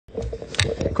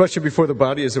question before the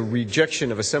body is a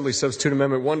rejection of Assembly Substitute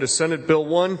Amendment 1 to Senate Bill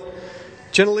 1.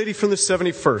 Gentlelady from the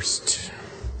 71st.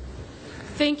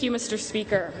 Thank you, Mr.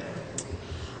 Speaker.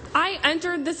 I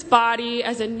entered this body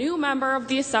as a new member of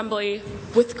the Assembly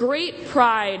with great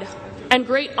pride and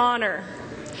great honor.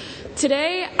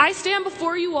 Today, I stand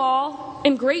before you all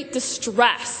in great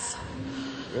distress.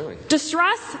 Really?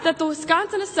 Distress that the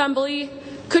Wisconsin Assembly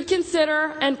could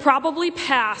consider and probably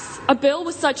pass a bill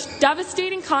with such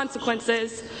devastating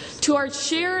consequences to our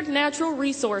shared natural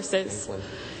resources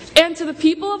and to the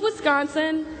people of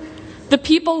Wisconsin, the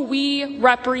people we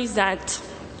represent.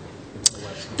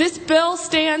 This bill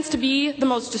stands to be the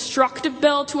most destructive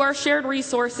bill to our shared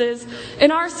resources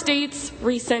in our state's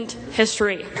recent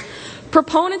history.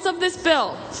 Proponents of this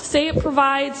bill say it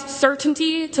provides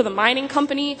certainty to the mining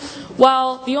company,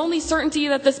 while the only certainty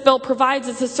that this bill provides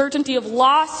is the certainty of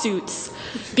lawsuits,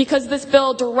 because this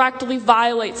bill directly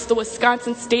violates the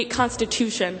Wisconsin State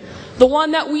Constitution, the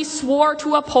one that we swore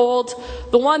to uphold,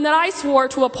 the one that I swore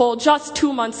to uphold just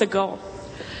 2 months ago.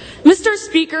 Mr.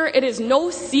 Speaker, it is no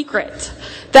secret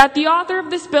that the author of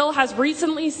this bill has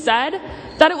recently said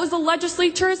that it was the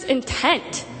legislature's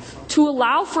intent to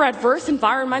allow for adverse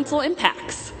environmental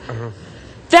impacts.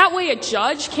 That way a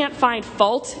judge can't find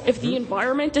fault if the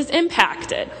environment is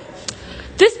impacted.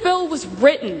 This bill was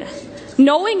written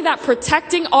knowing that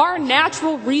protecting our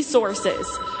natural resources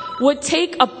would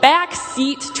take a back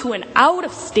seat to an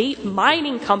out-of-state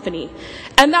mining company,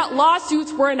 and that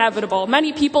lawsuits were inevitable.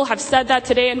 Many people have said that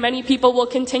today, and many people will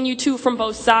continue to from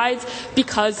both sides,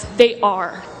 because they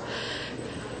are.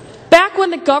 Back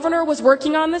when the governor was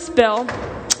working on this bill,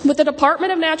 with the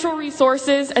Department of Natural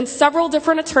Resources and several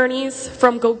different attorneys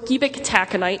from Gogebic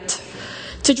Taconite,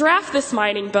 to draft this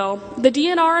mining bill, the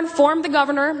DNR informed the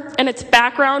governor in its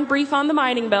background brief on the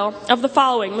mining bill of the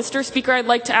following. Mr. Speaker, I'd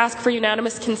like to ask for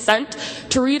unanimous consent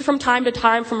to read from time to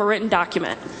time from a written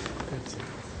document.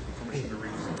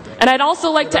 And I'd also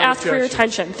like to ask for your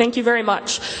attention. Thank you very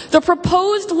much. The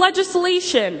proposed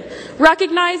legislation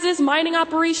recognizes mining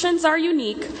operations are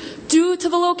unique due to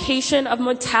the location of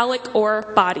metallic ore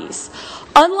bodies.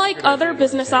 Unlike other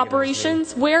business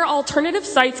operations where alternative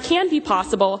sites can be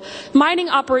possible, mining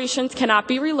operations cannot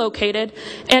be relocated,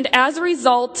 and as a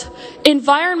result,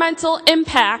 environmental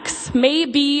impacts may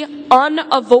be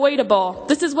unavoidable.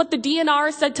 This is what the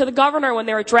DNR said to the governor when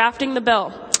they were drafting the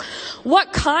bill.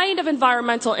 What kind of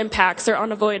environmental impacts are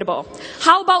unavoidable?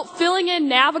 How about filling in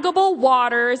navigable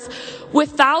waters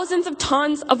with thousands of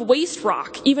tons of waste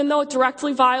rock, even though it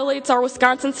directly violates our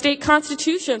Wisconsin State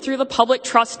Constitution through the public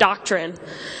trust doctrine?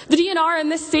 The DNR in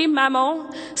this same memo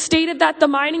stated that the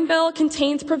mining bill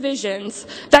contains provisions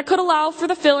that could allow for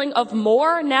the filling of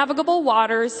more navigable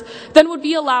waters than would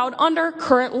be allowed under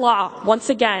current law,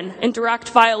 once again, in direct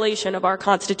violation of our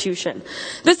Constitution.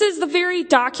 This is the very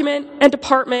document and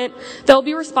department that will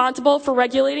be responsible for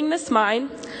regulating this mine,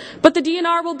 but the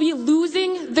DNR will be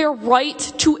losing their right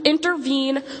to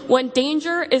intervene when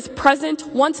danger is present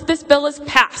once this bill is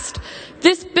passed.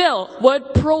 This bill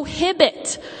would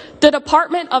prohibit the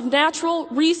Department of Natural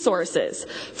Resources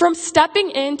from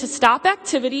stepping in to stop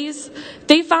activities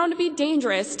they found to be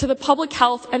dangerous to the public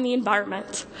health and the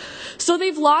environment. So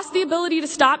they've lost the ability to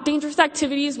stop dangerous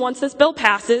activities once this bill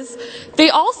passes.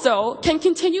 They also can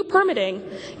continue permitting,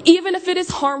 even if it is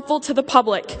harmful to the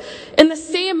public. In the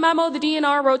same memo the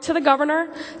DNR wrote to the governor,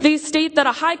 they state that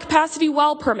a high-capacity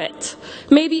well permit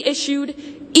may be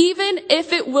issued even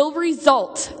if it will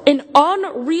result in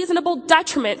unreasonable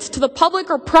detriment to the public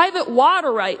or private water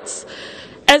rights,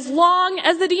 as long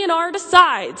as the DNR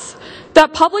decides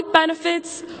that public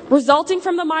benefits resulting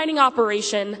from the mining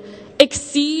operation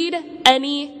exceed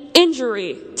any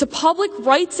injury to public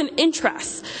rights and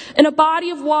interests in a body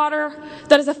of water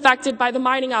that is affected by the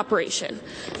mining operation.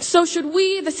 So should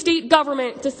we, the state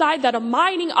government, decide that a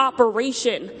mining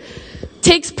operation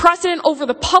takes precedent over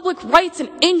the public rights and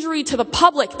injury to the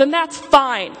public, then that's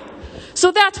fine.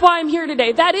 So that's why I'm here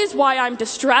today. That is why I'm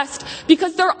distressed,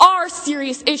 because there are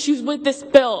serious issues with this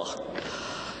bill.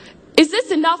 Is this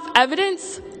enough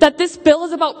evidence that this bill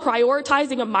is about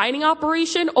prioritizing a mining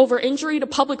operation over injury to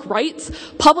public rights,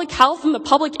 public health, and the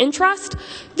public interest?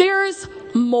 There's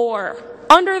more.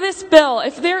 Under this bill,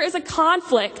 if there is a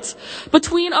conflict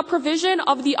between a provision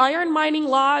of the iron mining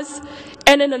laws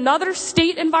and in another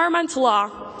state environmental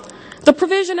law, the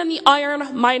provision in the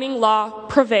iron mining law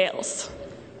prevails.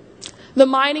 The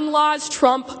mining laws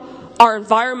trump our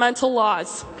environmental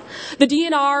laws. The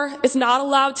DNR is not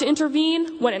allowed to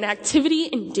intervene when an activity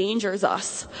endangers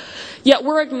us. Yet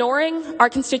we're ignoring our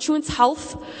constituents'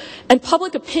 health and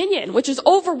public opinion, which is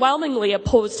overwhelmingly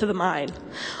opposed to the mine.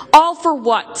 All for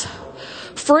what?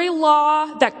 for a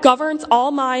law that governs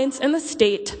all mines in the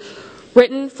state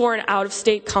written for an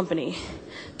out-of-state company.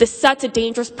 This sets a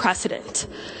dangerous precedent.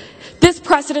 This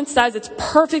precedent says it's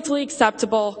perfectly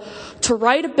acceptable to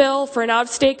write a bill for an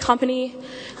out-of-state company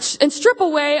and strip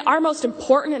away our most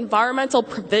important environmental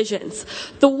provisions,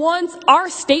 the ones our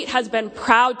state has been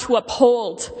proud to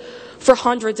uphold for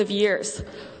hundreds of years,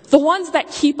 the ones that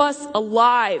keep us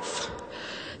alive.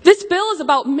 This bill is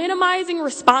about minimizing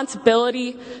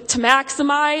responsibility to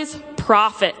maximize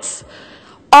profits,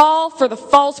 all for the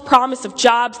false promise of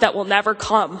jobs that will never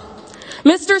come.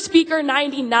 Mr. Speaker,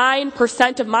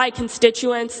 99% of my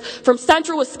constituents from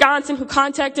central Wisconsin who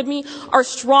contacted me are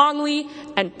strongly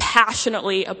and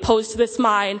passionately opposed to this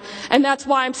mine, and that's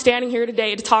why I'm standing here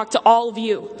today to talk to all of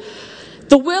you.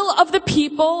 The will of the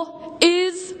people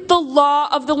is the law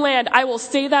of the land. I will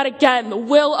say that again. The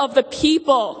will of the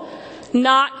people,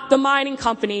 not the mining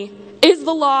company, is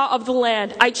the law of the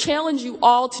land. I challenge you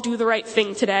all to do the right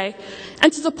thing today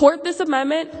and to support this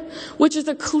amendment, which is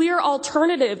a clear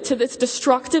alternative to this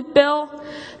destructive bill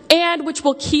and which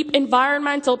will keep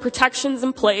environmental protections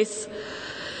in place.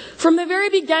 From the very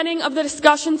beginning of the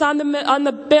discussions on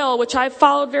the bill, which I've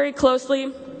followed very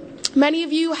closely, many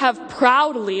of you have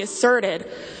proudly asserted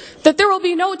that there will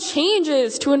be no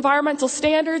changes to environmental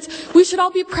standards. We should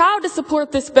all be proud to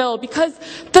support this bill because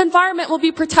the environment will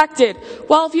be protected.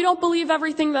 Well, if you don't believe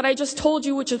everything that I just told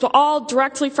you, which is all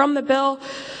directly from the bill,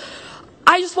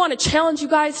 I just want to challenge you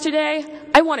guys today.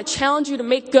 I want to challenge you to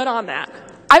make good on that.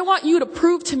 I want you to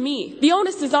prove to me, the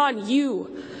onus is on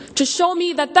you, to show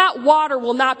me that that water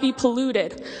will not be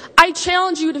polluted. I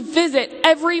challenge you to visit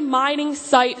every mining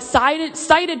site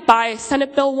cited by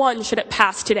Senate Bill 1 should it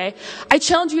pass today. I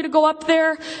challenge you to go up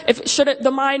there should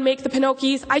the mine make the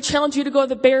Pinocchies. I challenge you to go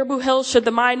to the Baraboo Hills should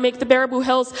the mine make the Baraboo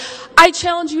Hills. I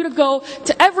challenge you to go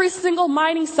to every single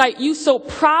mining site you so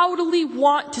proudly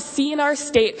want to see in our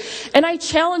state. And I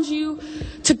challenge you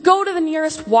to go to the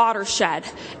nearest watershed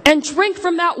and drink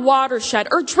from that watershed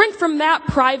or drink from that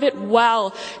private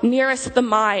well nearest the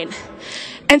mine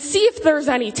and see if there's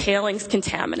any tailings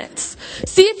contaminants.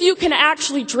 See if you can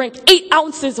actually drink 8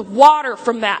 ounces of water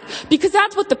from that, because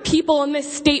that's what the people in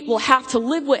this state will have to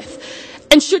live with.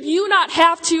 And should you not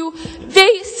have to,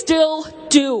 they still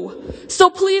do. So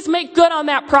please make good on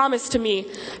that promise to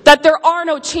me that there are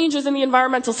no changes in the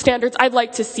environmental standards. I'd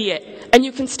like to see it. And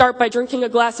you can start by drinking a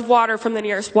glass of water from the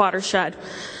nearest watershed.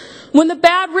 When the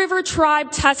Bad River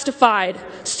tribe testified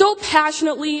so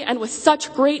passionately and with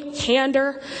such great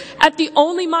candor at the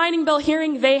only mining bill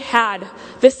hearing they had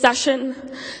this session,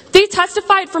 they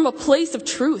testified from a place of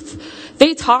truth.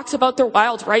 They talked about their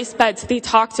wild rice beds. They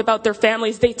talked about their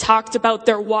families. They talked about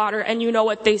their water. And you know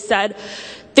what they said?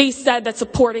 They said that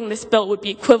supporting this bill would be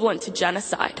equivalent to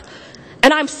genocide.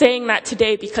 And I'm saying that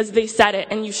today because they said it,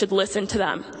 and you should listen to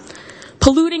them.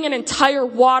 Polluting an entire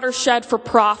watershed for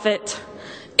profit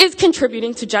is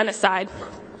contributing to genocide.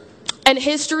 And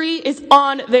history is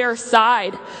on their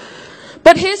side.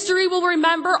 But history will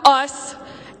remember us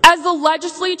as the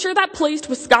legislature that placed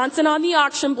Wisconsin on the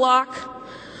auction block,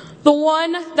 the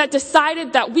one that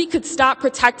decided that we could stop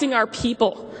protecting our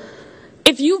people.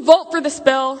 If you vote for this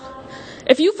bill,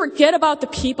 if you forget about the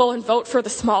people and vote for the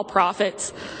small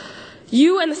profits,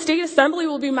 you and the state assembly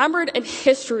will be remembered in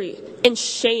history in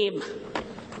shame.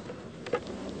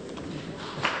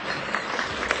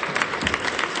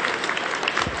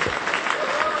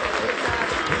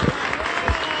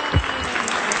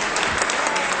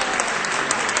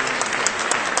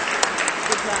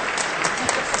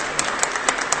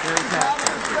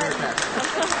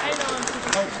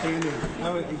 Outstanding.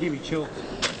 It gave me chills.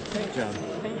 Good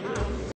job.